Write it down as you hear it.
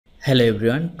Hello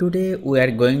everyone, today we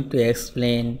are going to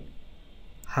explain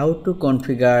how to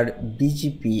configure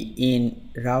BGP in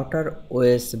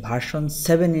RouterOS version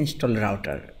 7 install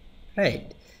router,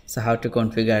 right? So how to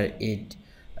configure it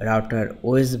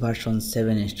RouterOS version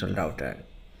 7 install router.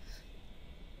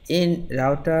 In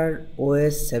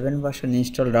RouterOS 7 version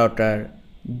install router,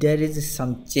 there is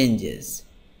some changes.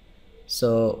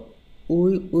 So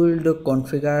we will do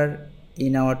configure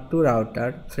in our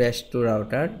fresh two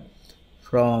router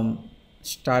from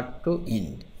start to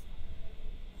end,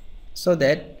 so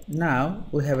that now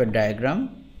we have a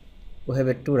diagram. We have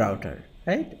a two router,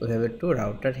 right? We have a two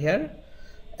router here,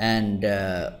 and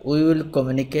we will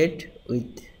communicate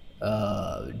with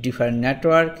different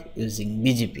network using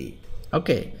BGP.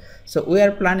 Okay, so we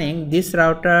are planning this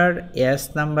router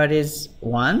AS number is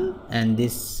 1 and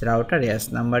this router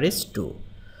AS number is 2,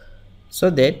 so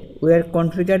that we are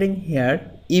configuring here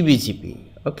eBGP.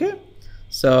 Okay,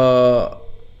 so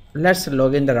let's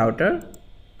log in the router.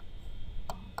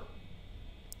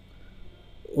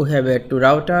 We have a two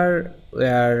router, we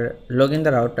are logging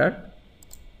the router.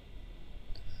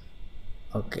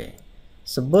 Okay,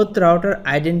 so both router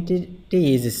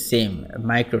identity is the same,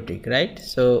 MikroTik, right?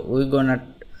 So we're gonna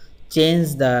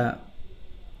change the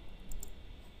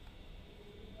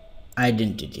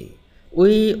identity.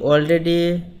 We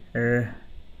already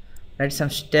write some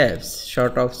steps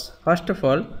short of. First of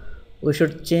all, we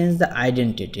should change the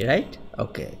identity, right?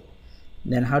 Okay,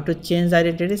 then how to change the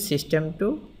identity? System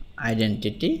to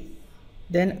identity,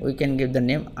 then we can give the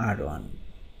name R1.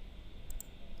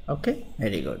 Okay,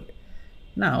 very good.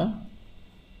 Now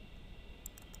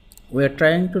we are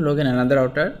trying to log in another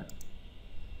router.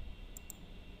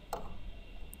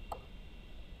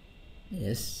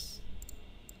 Yes,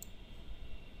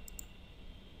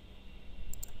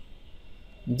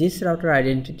 this router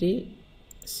identity,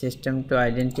 system to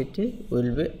identity,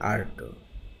 will be R2.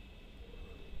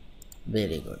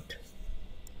 Very good.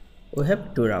 We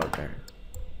have two router.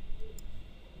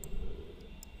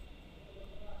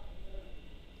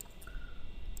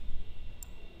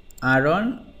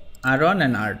 R1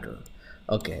 and R2.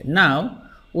 Okay, now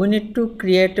we need to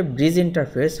create a bridge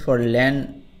interface for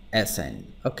LAN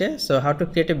assign. Okay, so how to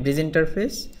create a bridge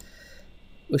interface?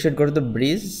 We should go to the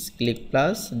bridge, click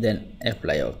plus, then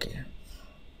apply. Okay,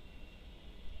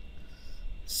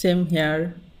 same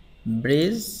here,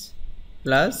 bridge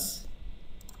plus.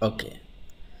 Okay,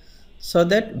 so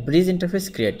that bridge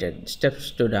interface created, steps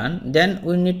to done. Then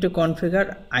we need to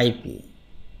configure IP.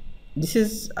 This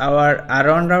is our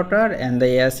R1 router and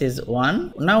the AS is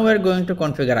 1. Now we are going to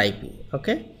configure IP.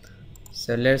 Okay,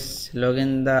 so let's log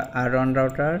in the R1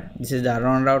 router. This is the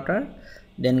R1 router.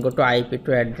 Then go to IP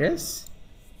to address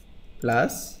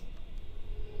plus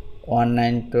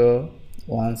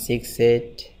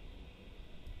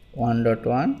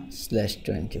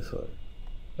 192.168.1.1/24.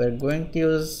 we are going to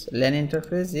use LAN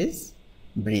interface is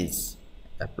bridge.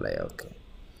 Apply. Okay,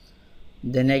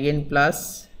 then again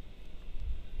plus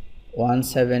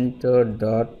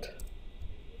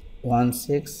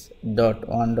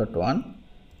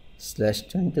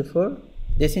 172.16.1.1/24.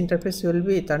 this interface will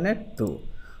be Ethernet 2.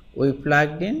 We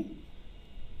plugged in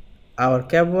our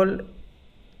cable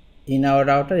in our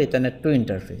router Ethernet 2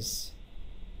 interface.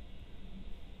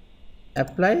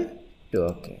 Apply to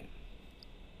OK.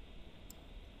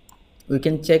 We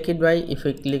can check it by, if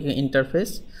we click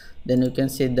interface, then you can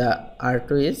see the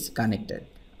R2 is connected.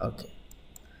 Okay,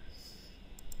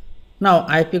 now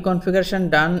IP configuration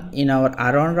done in our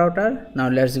R1 router. Now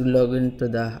let's log into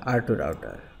the R2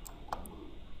 router.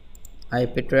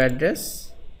 IP to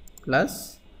address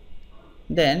plus,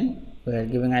 then we are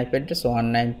giving IP address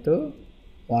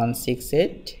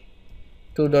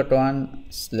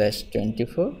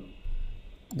 192.168.2.1/24.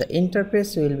 the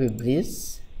interface will be bridge.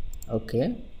 Okay,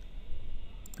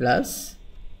 plus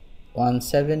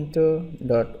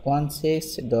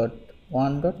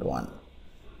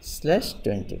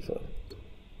 172.16.1.1/24.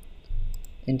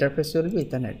 interface will be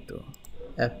Ethernet 2.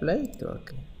 Apply to OK.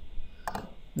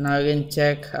 Now again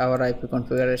check our IP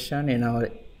configuration in our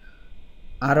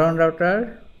R1 router.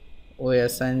 We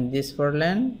assign this for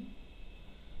LAN,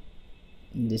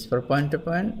 this for point to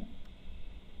point.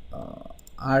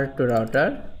 R2 router,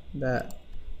 the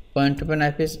point to point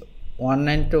IP is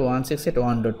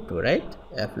 192.168.1.2, right?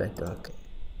 Apply to OK.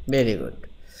 Very good.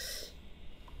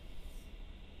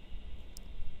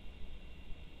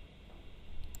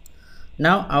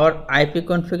 Now our IP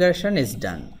configuration is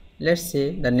done. Let's see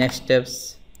the next steps.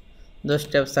 Those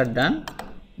steps are done.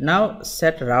 Now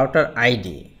set router ID,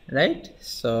 right?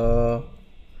 So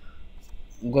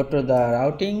go to the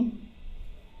routing,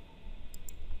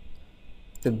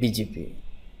 to BGP,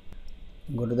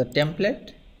 go to the template,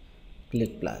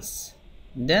 click plus.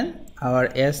 Then our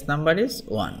S number is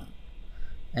 1,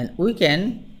 and we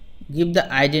can give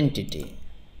the identity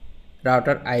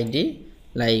router ID,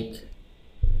 like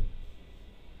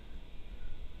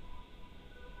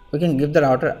we can give the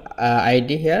router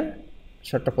ID here,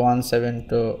 short of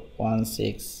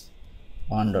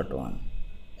 172.168.1.1.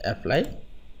 Apply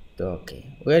to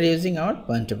OK. We are using our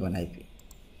point-to-point IP.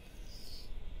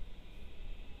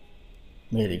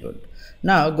 Very good.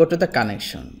 Now go to the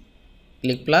connection,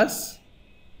 click plus,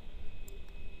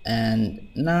 and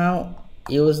now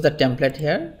use the template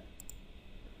here,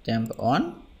 temp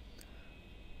on,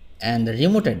 and the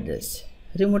remote address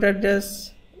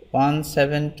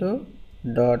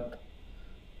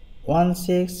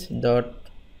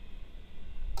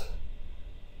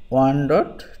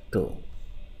 172.16.1.2,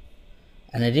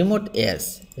 and a remote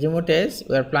S we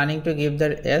are planning to give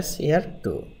the S here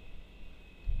 2.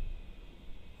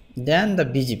 Then the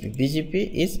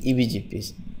BGP is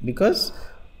eBGP, because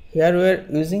here we are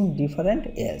using different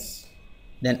S.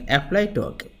 Then apply to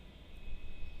OK.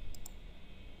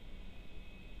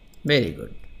 Very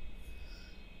good.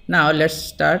 Now let's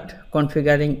start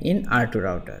configuring in R2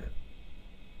 router.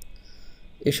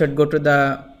 You should go to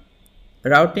the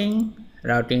routing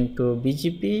to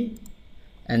BGP,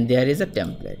 and there is a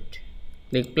template.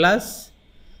 Click plus,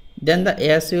 then the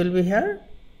S will be here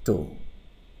 2,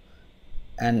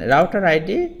 and router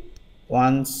ID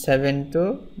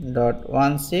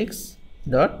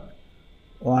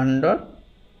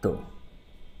 172.16.1.2.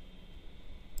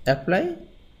 Apply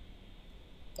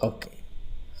OK.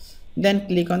 Then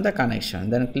click on the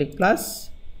connection, then click plus,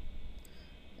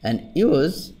 and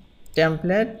use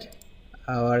template,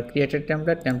 our created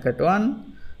template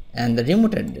 1, and the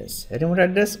remote address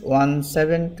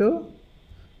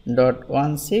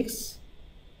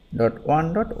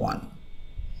 172.16.1.1,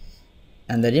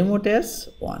 and the remote is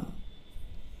 1,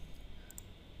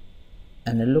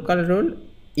 and the local rule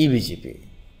eBGP.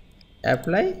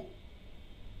 Apply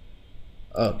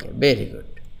OK. Very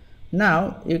good.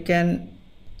 Now you can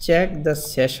check the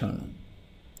session.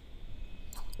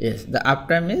 Yes, the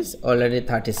uptime is already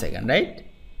 30 seconds, right?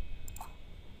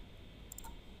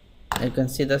 You can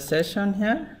see the session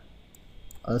here,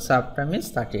 also uptime is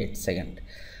 38 seconds.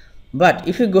 But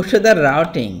if you go to the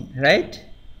routing, right,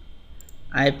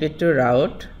 IP to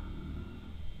route,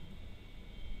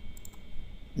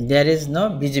 there is no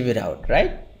BGP route,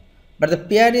 right? But the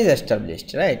pair is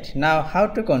established, right? Now how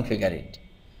to configure it?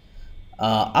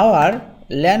 Our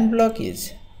LAN block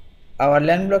is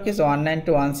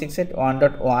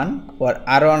 192.168.1.1 for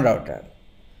R1 router,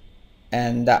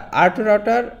 and the R2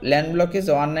 router LAN block is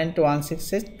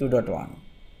 192.168.2.1.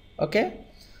 Okay,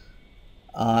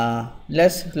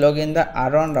 let's log in the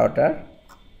R1 router.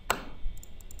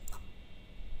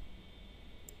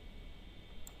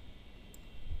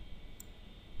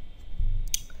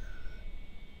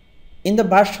 In the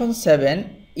version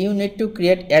 7, you need to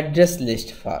create address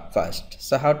list first.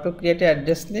 So how to create an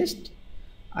address list?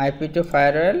 IP to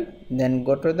firewall, then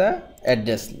go to the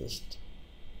address list.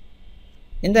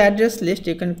 In the address list,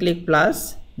 you can click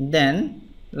plus, then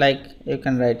like you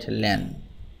can write LAN.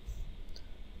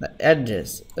 The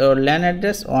address, your LAN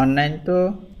address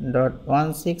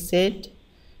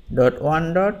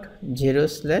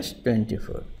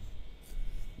 192.168.1.0/24.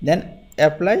 Then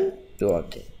apply to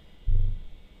OK.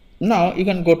 Now you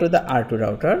can go to the R2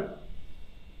 router.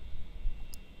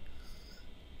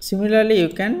 Similarly, you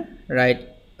can write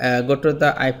go to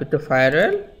the IP to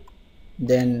firewall,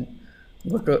 then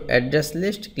go to address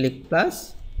list, click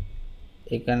plus,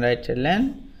 you can write a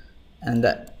LAN, and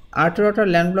the R2 router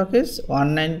LAN block is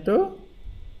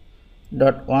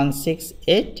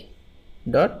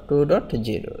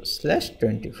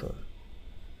 192.168.2.0/24.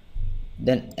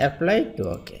 Then apply to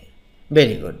OK.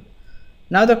 Very good.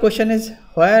 Now the question is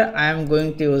where I am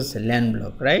going to use LAN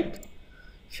block, right?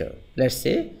 Sure. Let's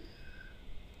see.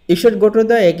 You should go to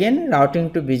the again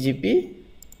routing to BGP,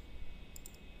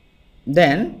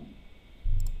 then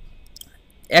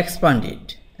expand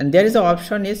it, and there is an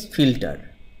option is filter,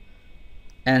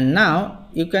 and now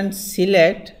you can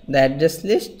select the address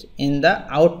list in the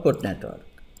output network.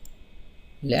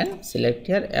 LAN, select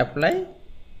here, apply,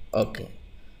 OK.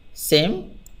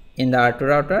 Same in the R2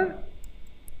 router,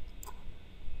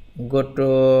 go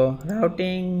to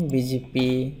routing,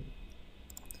 BGP,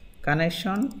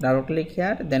 connection, double click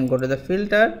here, then go to the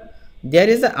filter, there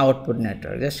is the output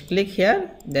network, just click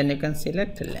here, then you can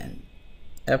select LAN,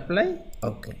 apply,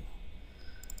 OK.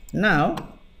 Now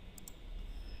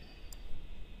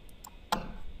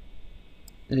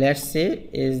let's see,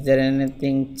 is there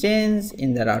anything change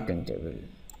in the routing table,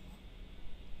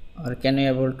 or can we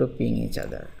able to ping each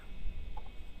other?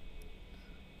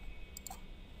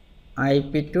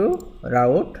 IP to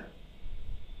route.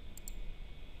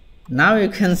 Now you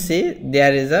can see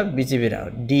there is a BGP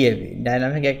route, DAB,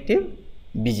 dynamic active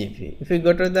BGP. If we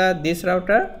go to this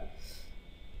router,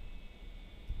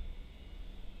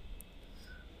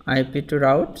 IP to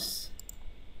routes,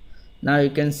 now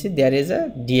you can see there is a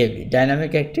DAB,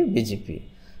 dynamic active BGP,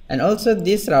 and also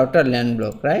this router LAN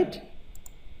block, right?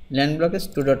 LAN block is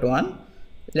 2.1.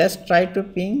 Let's try to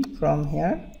ping from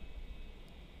here.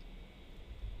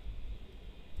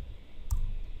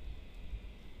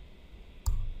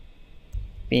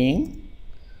 Ping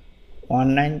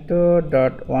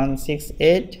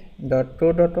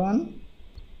 192.168.2.1.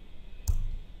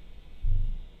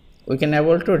 we can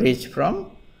able to reach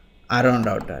from R1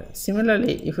 router.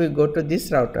 Similarly, if we go to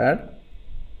this router,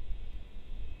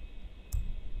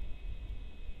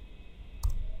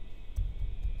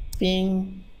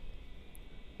 ping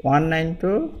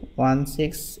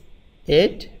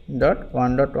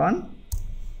 192.168.1.1,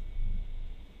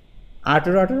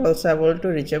 R2 router also able to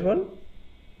reachable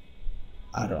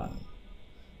R1.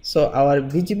 So our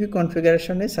BGP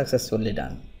configuration is successfully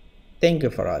done. Thank you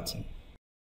for watching.